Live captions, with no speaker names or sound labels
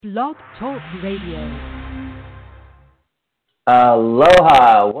Blog Talk Radio.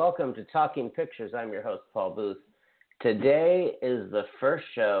 Aloha! Welcome to Talking Pictures. I'm your host, Paul Booth. Today is the first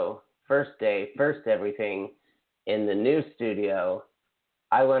show, first day, first everything in the new studio.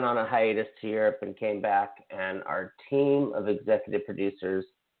 I went on a hiatus to Europe and came back, and our team of executive producers,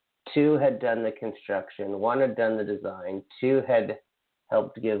 two had done the construction, one had done the design, two had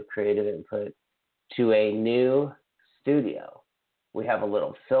helped give creative input to a new studio. We have a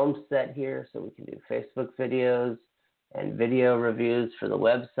little film set here so we can do Facebook videos and video reviews for the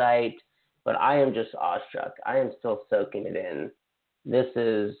website, but I am just awestruck. I am still soaking it in. This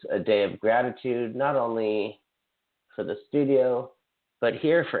is a day of gratitude, not only for the studio, but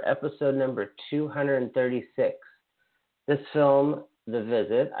here for episode number 236. This film, The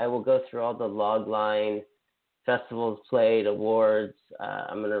Visit, I will go through all the log line, festivals played, awards.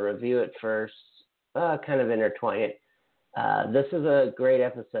 I'm going to review it first, kind of intertwine it. This is a great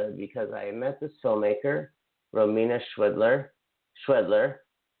episode because I met this filmmaker, Romina Schwedler,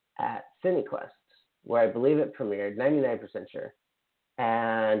 at CineQuest, where I believe it premiered, 99% sure.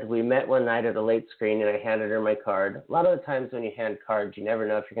 And we met one night at a late screen, and I handed her my card. A lot of the times when you hand cards, you never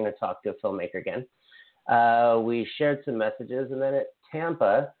know if you're going to talk to a filmmaker again. We shared some messages, and then at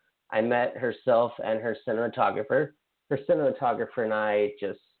Tampa, I met herself and her cinematographer. Her cinematographer and I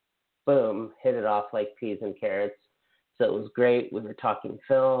just, boom, hit it off like peas and carrots. So it was great. We were talking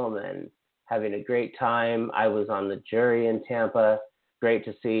film and having a great time. I was on the jury in Tampa. Great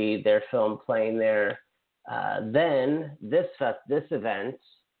to see their film playing there. Then this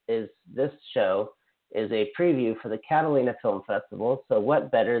show is a preview for the Catalina Film Festival. So what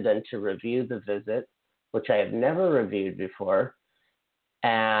better than to review The Visit, which I have never reviewed before.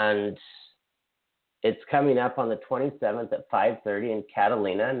 And it's coming up on the 27th at 5:30 in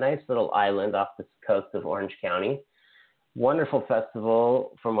Catalina, a nice little island off the coast of Orange County. Wonderful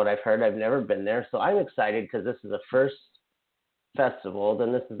festival from what I've heard. I've never been there, so I'm excited because this is the first festival.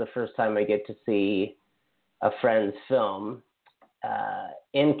 Then this is the first time I get to see a friend's film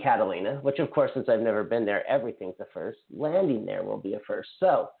in Catalina, which of course, since I've never been there, everything's a first. Landing there will be a first.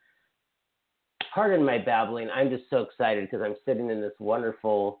 So pardon my babbling. I'm just so excited because I'm sitting in this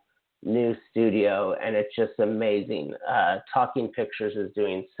wonderful new studio, and it's just amazing. Talking Pictures is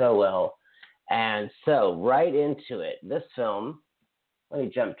doing so well. And so, right into it. This film, let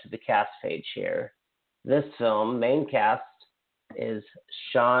me jump to the cast page here. This film, main cast, is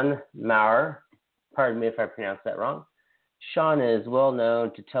Sean Maurer. Pardon me if I pronounced that wrong. Sean is well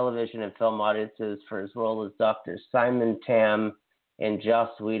known to television and film audiences for his role as Dr. Simon Tam in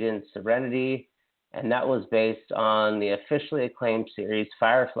Joss Whedon's Serenity, and that was based on the officially acclaimed series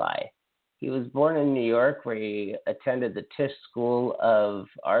Firefly. He was born in New York, where he attended the Tisch School of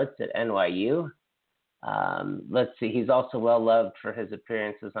Arts at NYU. Let's see, he's also well loved for his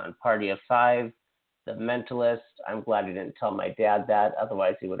appearances on Party of Five, The Mentalist. I'm glad he didn't tell my dad that,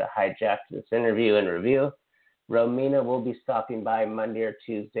 otherwise he would have hijacked this interview and review. Romina will be stopping by Monday or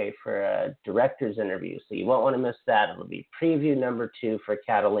Tuesday for a director's interview, so you won't want to miss that. It'll be preview number 2 for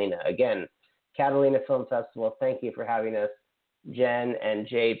Catalina. Again, Catalina Film Festival, thank you for having us. Jen and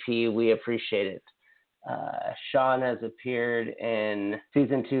JP, we appreciate it. Sean has appeared in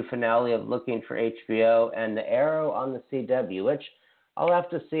season 2 finale of Looking for HBO and The Arrow on the CW, which I'll have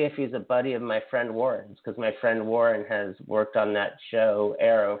to see if he's a buddy of my friend Warren's, because my friend Warren has worked on that show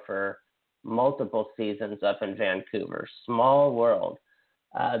Arrow for multiple seasons up in Vancouver. Small world.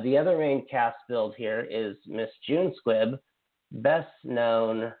 The other main cast build here is Miss June Squibb, best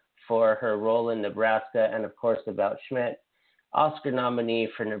known for her role in Nebraska and, of course, About Schmidt. Oscar nominee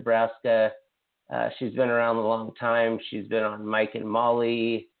for Nebraska. She's been around a long time. She's been on Mike and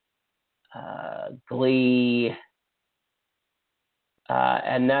Molly, Glee,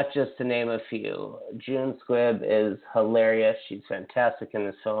 and not just to name a few. June Squibb is hilarious. She's fantastic in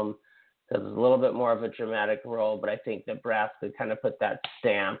this film. Does a little bit more of a dramatic role, but I think Nebraska kind of put that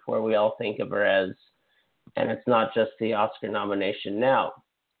stamp where we all think of her as, and it's not just the Oscar nomination. Now,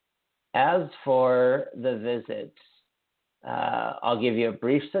 as for The Visit, I'll give you a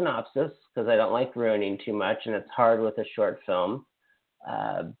brief synopsis because I don't like ruining too much, and it's hard with a short film.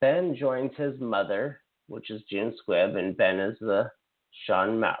 Ben joins his mother, which is June Squibb, and Ben is the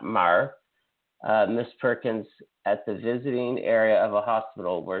Sean Maurer, Miss Perkins, at the visiting area of a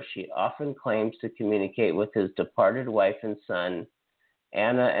hospital where she often claims to communicate with his departed wife and son,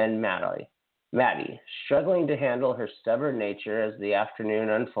 Anna and Maddie. Struggling to handle her stubborn nature as the afternoon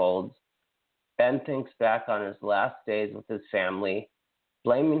unfolds, Ben thinks back on his last days with his family,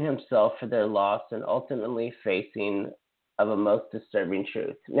 blaming himself for their loss and ultimately facing of a most disturbing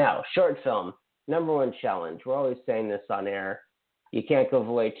truth. Now, short film, number one challenge. We're always saying this on air. You can't give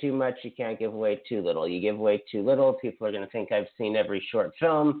away too much. You can't give away too little. You give away too little, people are going to think I've seen every short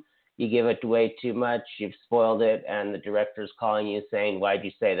film. You give it away too much, you've spoiled it, and the director's calling you saying, why'd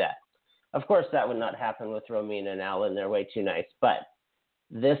you say that? Of course, that would not happen with Romina and Alan. They're way too nice. But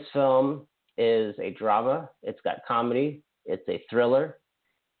this film is a drama. It's got comedy. It's a thriller.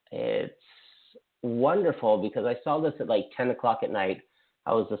 It's wonderful because I saw this at like 10 o'clock at night.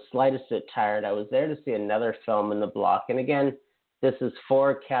 I was the slightest bit tired. I was there to see another film in the block. And again, this is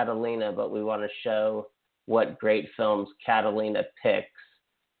for Catalina, but we want to show what great films Catalina picks,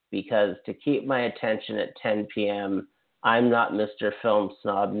 because to keep my attention at 10 p.m., I'm not Mr. Film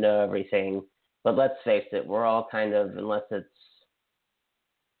Snob, know everything. But let's face it, we're all kind of, unless it's,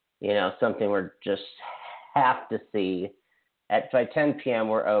 something we're just have to see, by 10 p.m.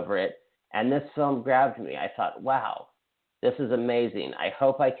 we're over it. And this film grabbed me. I thought, wow, this is amazing. I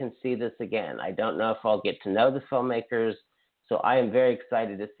hope I can see this again. I don't know if I'll get to know the filmmakers, so I am very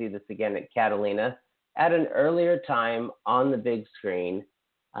excited to see this again at Catalina at an earlier time on the big screen.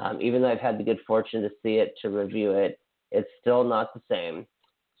 Even though I've had the good fortune to see it, to review it, it's still not the same.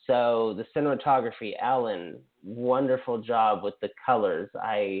 So the cinematography, Alan, wonderful job with the colors.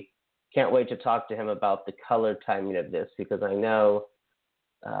 I can't wait to talk to him about the color timing of this, because I know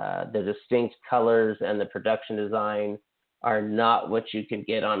the distinct colors and the production design are not what you can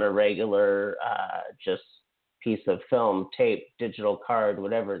get on a regular just piece of film, tape, digital card,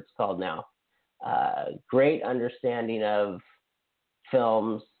 whatever it's called now. Great understanding of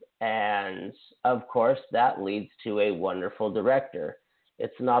films, and of course that leads to a wonderful director.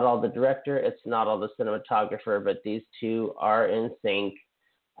 It's not all the director, it's not all the cinematographer, but these two are in sync.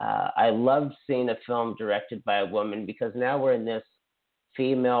 I loved seeing a film directed by a woman, because now we're in this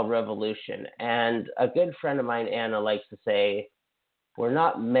female revolution. And a good friend of mine, Anna, likes to say, we're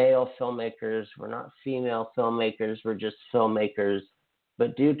not male filmmakers, we're not female filmmakers, we're just filmmakers.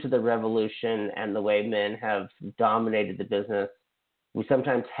 But due to the revolution and the way men have dominated the business, we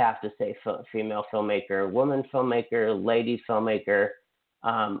sometimes have to say female filmmaker, woman filmmaker, lady filmmaker.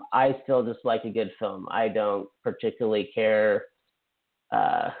 I still just like a good film. I don't particularly care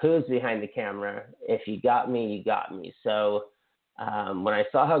who's behind the camera. If you got me, you got me. So when I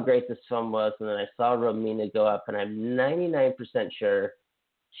saw how great this film was, and then I saw Romina go up, and I'm 99% sure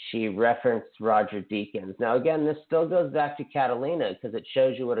she referenced Roger Deakins. Now, again, this still goes back to Catalina, because it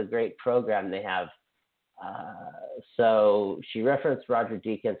shows you what a great program they have. So she referenced Roger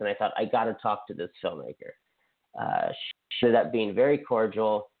Deakins, and I thought, I got to talk to this filmmaker. She ended up being very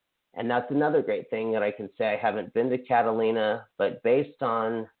cordial, and that's another great thing that I can say. I haven't been to Catalina, but based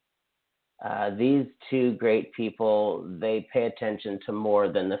on these two great people, they pay attention to more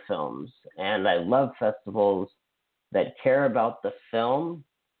than the films. And I love festivals that care about the film,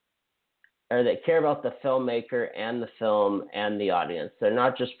 or that care about the filmmaker and the film and the audience. They're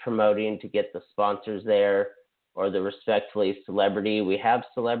not just promoting to get the sponsors there or the respectfully celebrity. We have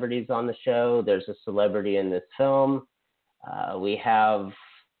celebrities on the show. There's a celebrity in this film. We have,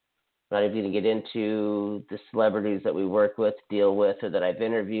 not even going to get into the celebrities that we work with, deal with, or that I've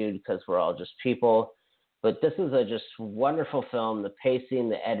interviewed, because we're all just people. But this is a just wonderful film. The pacing,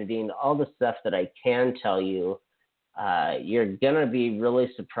 the editing, all the stuff that I can tell you. You're going to be really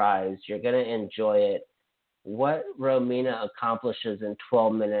surprised. You're going to enjoy it. What Romina accomplishes in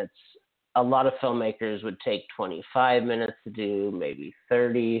 12 minutes, a lot of filmmakers would take 25 minutes to do, maybe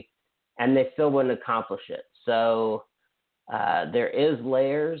 30, and they still wouldn't accomplish it. So there is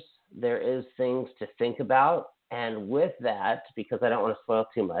layers. There is things to think about. And with that, because I don't want to spoil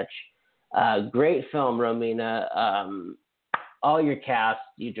too much, great film, Romina. All your cast,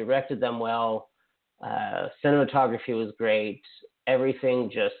 you directed them well. Cinematography was great.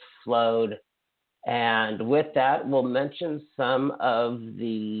 Everything just flowed. And with that, we'll mention some of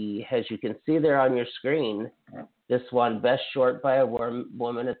the, as you can see there on your screen, this won Best Short by a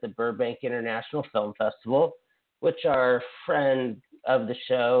Woman at the Burbank International Film Festival, which our friend of the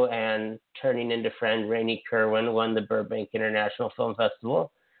show and turning into friend, Rainey Kerwin, won the Burbank International Film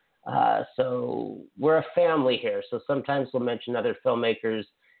Festival. So we're a family here. So sometimes we'll mention other filmmakers.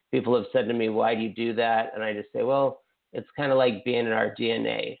 People have said to me, why do you do that? And I just say, well, it's kind of like being in our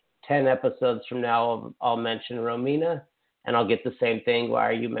DNA. 10 episodes from now, I'll mention Romina, and I'll get the same thing. Why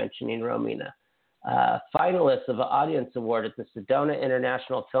are you mentioning Romina? Finalists of an Audience Award at the Sedona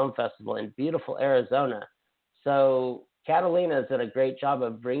International Film Festival in beautiful Arizona. So Catalina's done a great job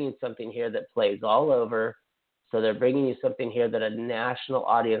of bringing something here that plays all over. So they're bringing you something here that a national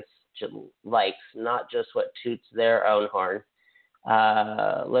audience likes, not just what toots their own horn.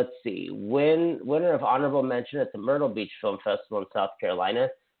 Let's see. Winner of honorable mention at the Myrtle Beach Film Festival in South Carolina.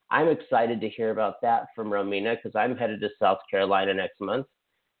 I'm excited to hear about that from Romina because I'm headed to South Carolina next month.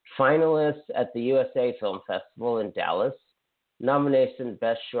 Finalists at the USA Film Festival in Dallas. Nomination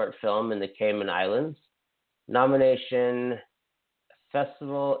Best Short Film in the Cayman Islands. Nomination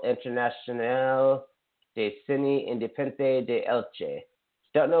Festival Internacional de Cine Independiente de Elche.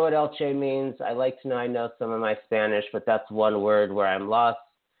 Don't know what Elche means. I like to know I know some of my Spanish, but that's one word where I'm lost.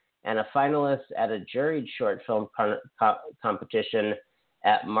 And a finalist at a juried short film competition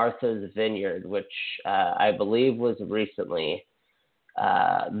at Martha's Vineyard, which I believe was recently.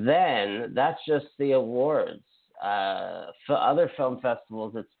 Then that's just the awards. For other film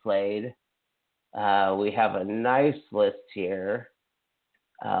festivals it's played, we have a nice list here.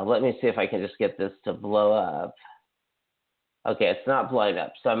 Let me see if I can just get this to blow up. Okay, it's not blowing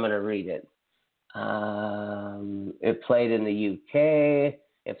up, so I'm going to read it. It played in the UK.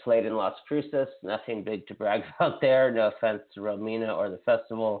 It played in Las Cruces. Nothing big to brag about there. No offense to Romina or the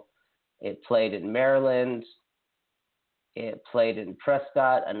festival. It played in Maryland. It played in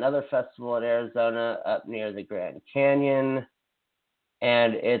Prescott, another festival in Arizona up near the Grand Canyon.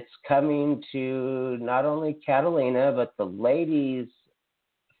 And it's coming to not only Catalina, but the Ladies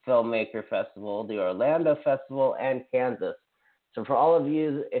Filmmaker Festival, the Orlando Festival, and Kansas. So for all of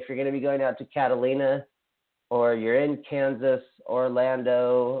you, if you're going to be going out to Catalina, or you're in Kansas,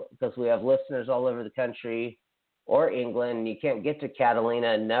 Orlando, because we have listeners all over the country, or England, you can't get to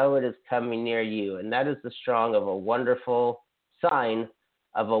Catalina, know it is coming near you. And that is the strong of a wonderful sign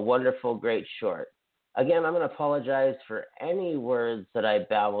of a wonderful, great short. Again, I'm going to apologize for any words that I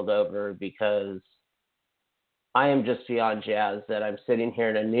babbled over because I am just beyond jazzed that I'm sitting here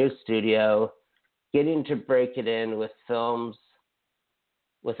in a new studio, getting to break it in with films,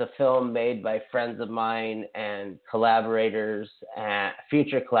 with a film made by friends of mine and collaborators, and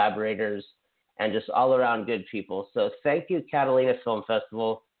future collaborators, and just all around good people. So thank you, Catalina Film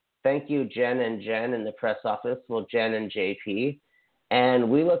Festival. Thank you, Jen and Jen in the press office. Well, Jen and JP. And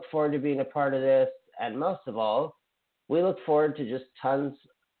we look forward to being a part of this. And most of all, we look forward to just tons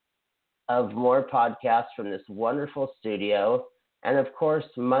of more podcasts from this wonderful studio. And of course,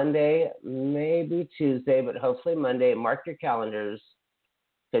 Monday, maybe Tuesday, but hopefully Monday, mark your calendars,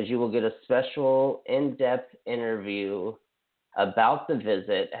 because you will get a special in-depth interview about the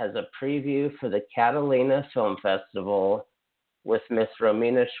visit as a preview for the Catalina Film Festival with Miss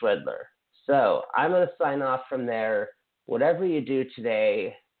Romina Schwedler. So I'm going to sign off from there. Whatever you do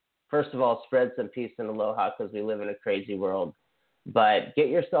today, first of all, spread some peace and aloha because we live in a crazy world. But get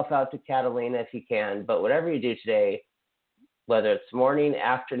yourself out to Catalina if you can. But whatever you do today, whether it's morning,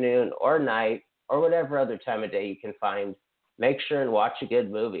 afternoon, or night, or whatever other time of day you can find, make sure and watch a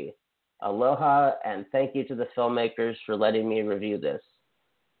good movie. Aloha, and thank you to the filmmakers for letting me review this.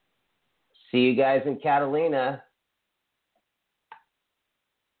 See you guys in Catalina.